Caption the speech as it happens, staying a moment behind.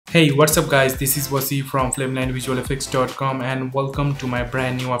Hey, what's up guys, this is Wasi from Flimlion VisualFX.com and welcome to my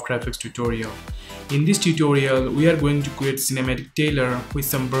brand new After Effects tutorial. In this tutorial, we are going to create cinematic trailer with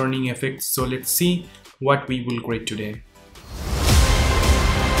some burning effects, so let's see what we will create today.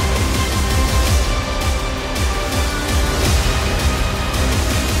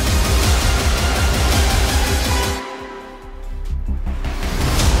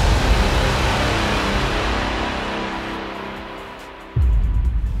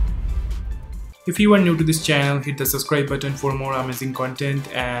 If you are new to this channel, hit the subscribe button for more amazing content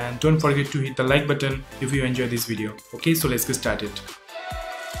and don't forget to hit the like button if you enjoy this video. Okay, so let's get started.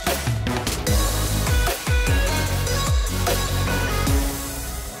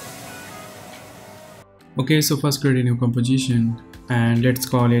 Okay, so first create a new composition and let's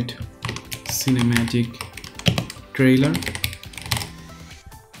call it cinematic trailer.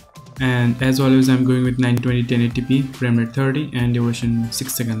 And as always, I'm going with 920 1080p, frame rate 30 and duration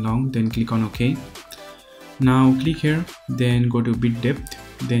 6 seconds long. Then click on OK. Now click here, then go to bit depth,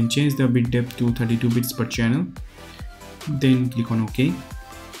 then change the bit depth to 32 bits per channel. Then click on OK.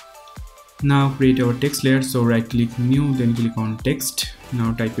 Now create our text layer, so right click new, then click on text.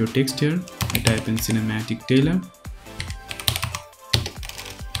 Now type your text here. I type in cinematic trailer.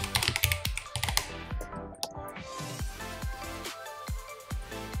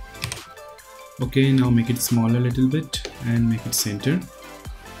 Okay, now make it smaller a little bit and make it center.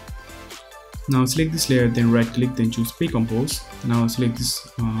 Now select this layer, then right click, then choose pre-compose. Now select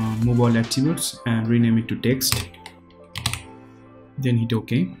this move all attributes and rename it to text. Then hit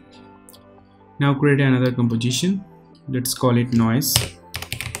OK. Now create another composition. Let's call it noise.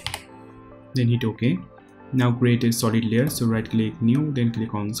 Then hit OK. Now create a solid layer, so right click new, then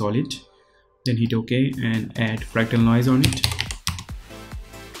click on solid. Then hit OK and add fractal noise on it.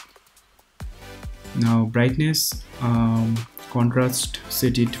 Now brightness, contrast,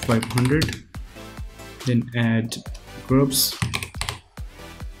 set it 500, then add curves,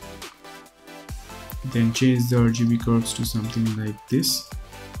 then change the RGB curves to something like this.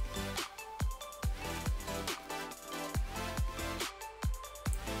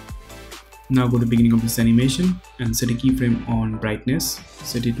 Now go to beginning of this animation and set a keyframe on brightness,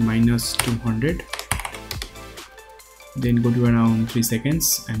 set it -200. Then go to around 3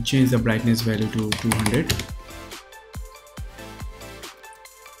 seconds and change the brightness value to 200.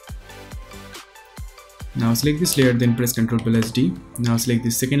 Now select this layer, then press Ctrl+D. Now select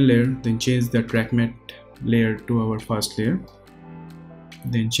the second layer, then change the track matte layer to our first layer.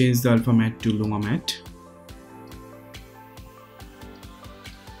 Then change the alpha matte to luma matte.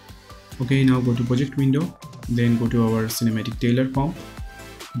 Okay, now go to project window, then go to our cinematic trailer comp.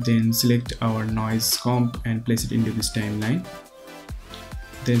 Then select our noise comp and place it into this timeline.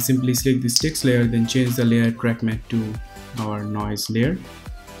 Then simply select this text layer, then change the layer track matte to our noise layer.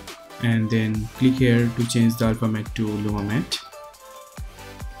 And then click here to change the alpha matte to luma matte.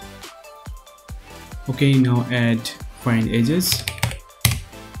 Okay, now add find edges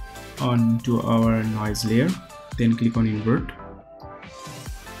onto our noise layer. Then click on invert.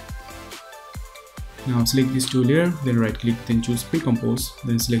 Now select these two layers, then right click, then choose pre-compose,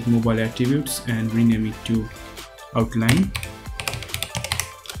 then select mobile attributes and rename it to outline.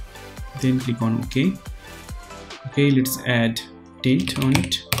 Then click on OK. Okay, let's add tint on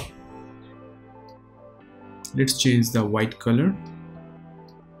it. Let's change the white color.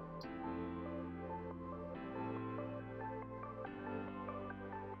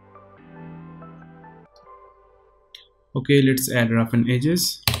 Okay, let's add roughen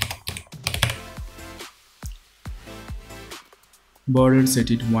edges. Border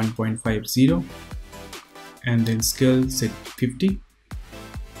set it 1.50 and then scale set 50.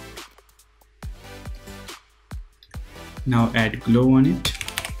 Now add glow on it.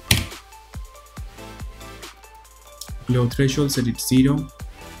 Glow threshold set it 0.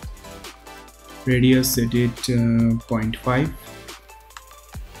 Radius set it 0.5.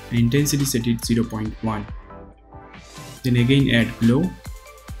 Intensity set it 0.1. Then again add glow.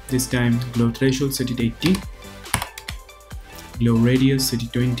 This time glow threshold set it 80. Glow radius set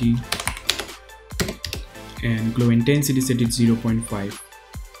it 20 and glow intensity set it 0.5.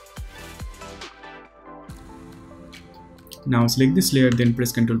 Now select this layer, then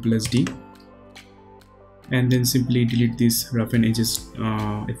press Ctrl+D and then simply delete this roughen edges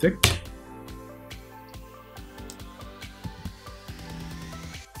effect.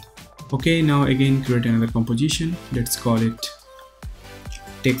 Okay, now again create another composition. Let's call it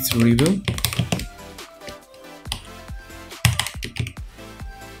text reveal.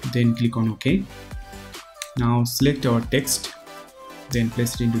 Then click on OK. Now select our text, then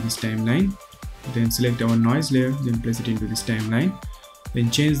place it into this timeline. Then select our noise layer, then place it into this timeline. Then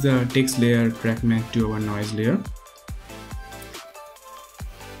change the text layer track matte to our noise layer.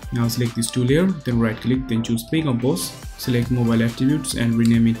 Now select these two layers, then right click, then choose pre-compose, select mobile attributes and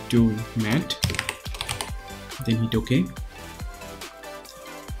rename it to matte, then hit OK.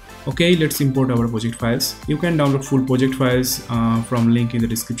 Okay, let's import our project files. You can download full project files from link in the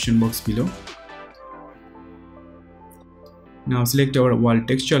description box below. Now select our wall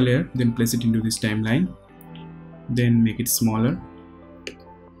texture layer, then place it into this timeline, then make it smaller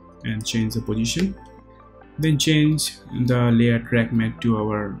and change the position. Then change the layer track matte to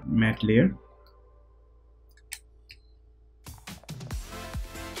our matte layer.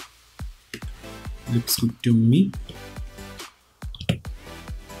 Looks good to me.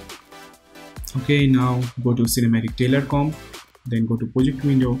 Okay, now go to cinematic tailor comp, then go to project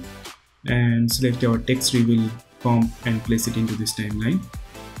window and select our text reveal comp and place it into this timeline.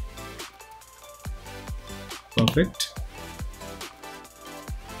 Perfect.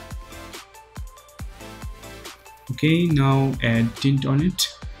 Okay, now add tint on it.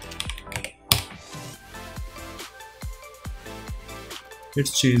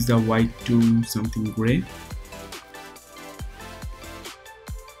 Let's change the white to something gray.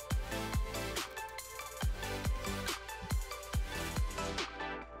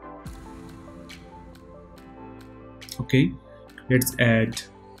 Okay, let's add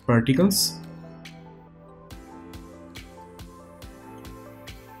particles.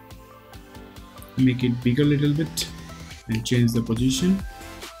 Make it bigger a little bit and change the position.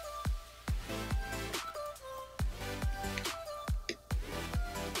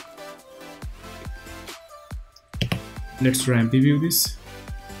 Let's ramp preview this.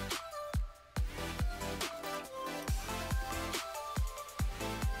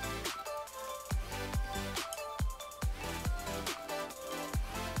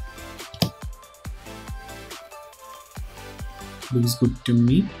 Looks good to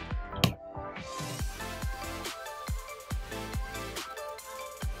me.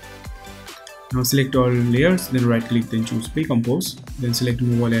 Now select all layers, then right click, then choose pre-compose, then select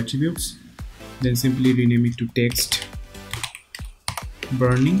move all attributes, then simply rename it to text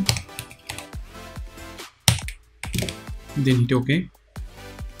burning, then hit OK.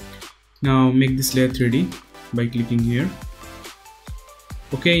 Now make this layer 3D by clicking here.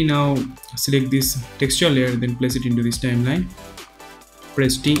 Okay, now select this texture layer, then place it into this timeline.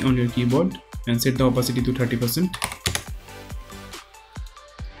 Press T on your keyboard and set the opacity to 30%.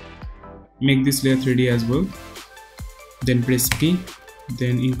 Make this layer 3D as well. Then press P,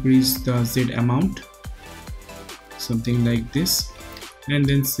 then increase the Z amount, something like this, and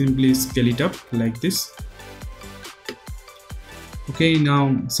then simply scale it up like this. Okay,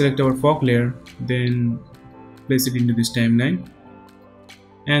 now select our fog layer, then place it into this timeline,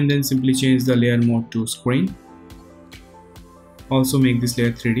 and then simply change the layer mode to screen. Also make this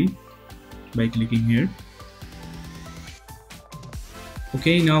layer 3D by clicking here.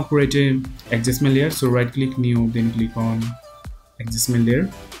 Okay, now create an adjustment layer. So right click new, then click on adjustment layer.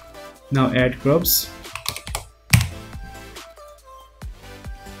 Now add curves.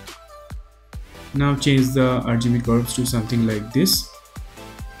 Now change the RGB curves to something like this.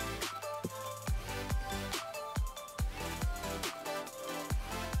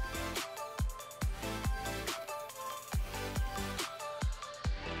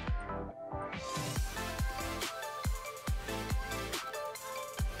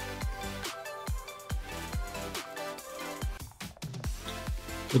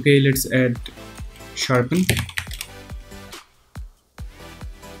 Okay, let's add sharpen.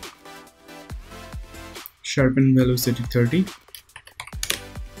 Sharpen value set to 30.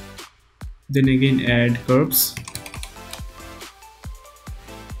 Then again add curves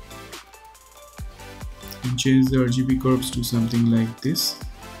and change the RGB curves to something like this.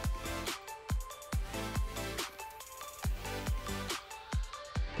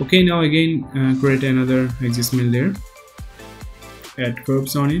 Okay, now again create another adjustment layer. Add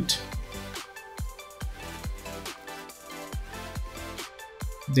curves on it,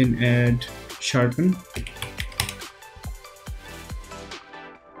 then add sharpen,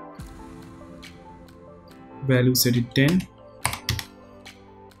 value set it 10,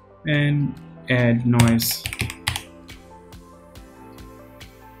 and add noise,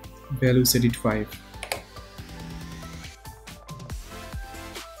 value set it 5.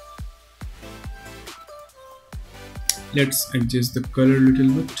 Let's adjust the color a little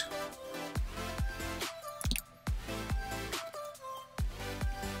bit.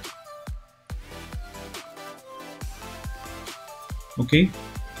 Okay,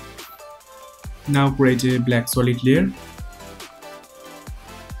 now create a black solid layer,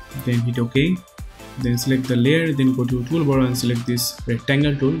 then hit OK. then select the layer, then go to toolbar and select this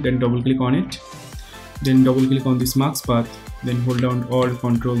rectangle tool, then double click on it, then double click on this mask path, then hold down Alt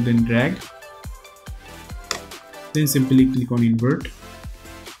Control, then drag, then simply click on invert.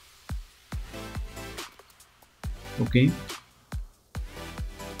 Okay,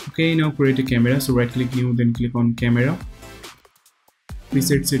 now create a camera. So right click new, then click on camera,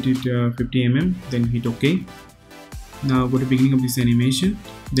 preset, set it 50 mm, then hit OK. Now go to beginning of this animation,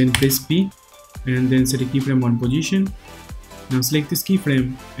 then press P and then set a keyframe on position. Now select this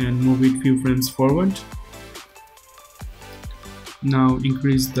keyframe and move it few frames forward. Now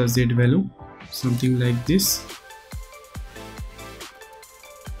increase the Z value, something like this.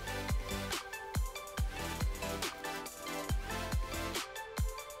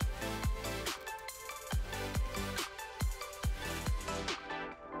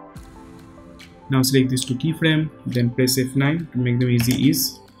 Now select these two keyframes, then press F9 to make them easy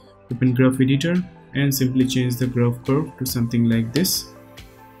ease. Open graph editor and simply change the graph curve to something like this.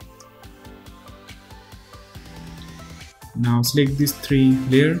 Now select these three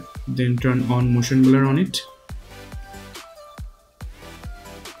layers, then turn on motion blur on it.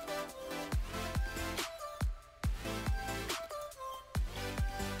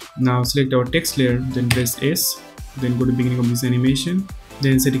 Now select our text layer, then press S, then go to beginning of this animation,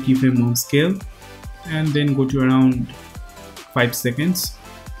 then set a keyframe on scale, and then go to around 5 seconds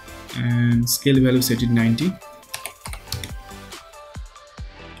and scale value set it 90.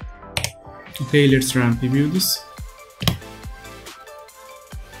 Okay, let's run preview this.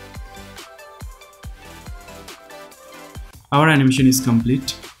 Our animation is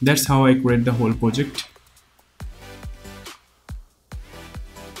complete. That's how I create the whole project.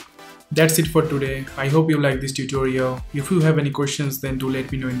 That's it for today. I hope you like this tutorial. If you have any questions, then do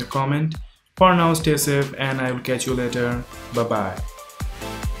let me know in the comment. For now, stay safe and I will catch you later. Bye bye.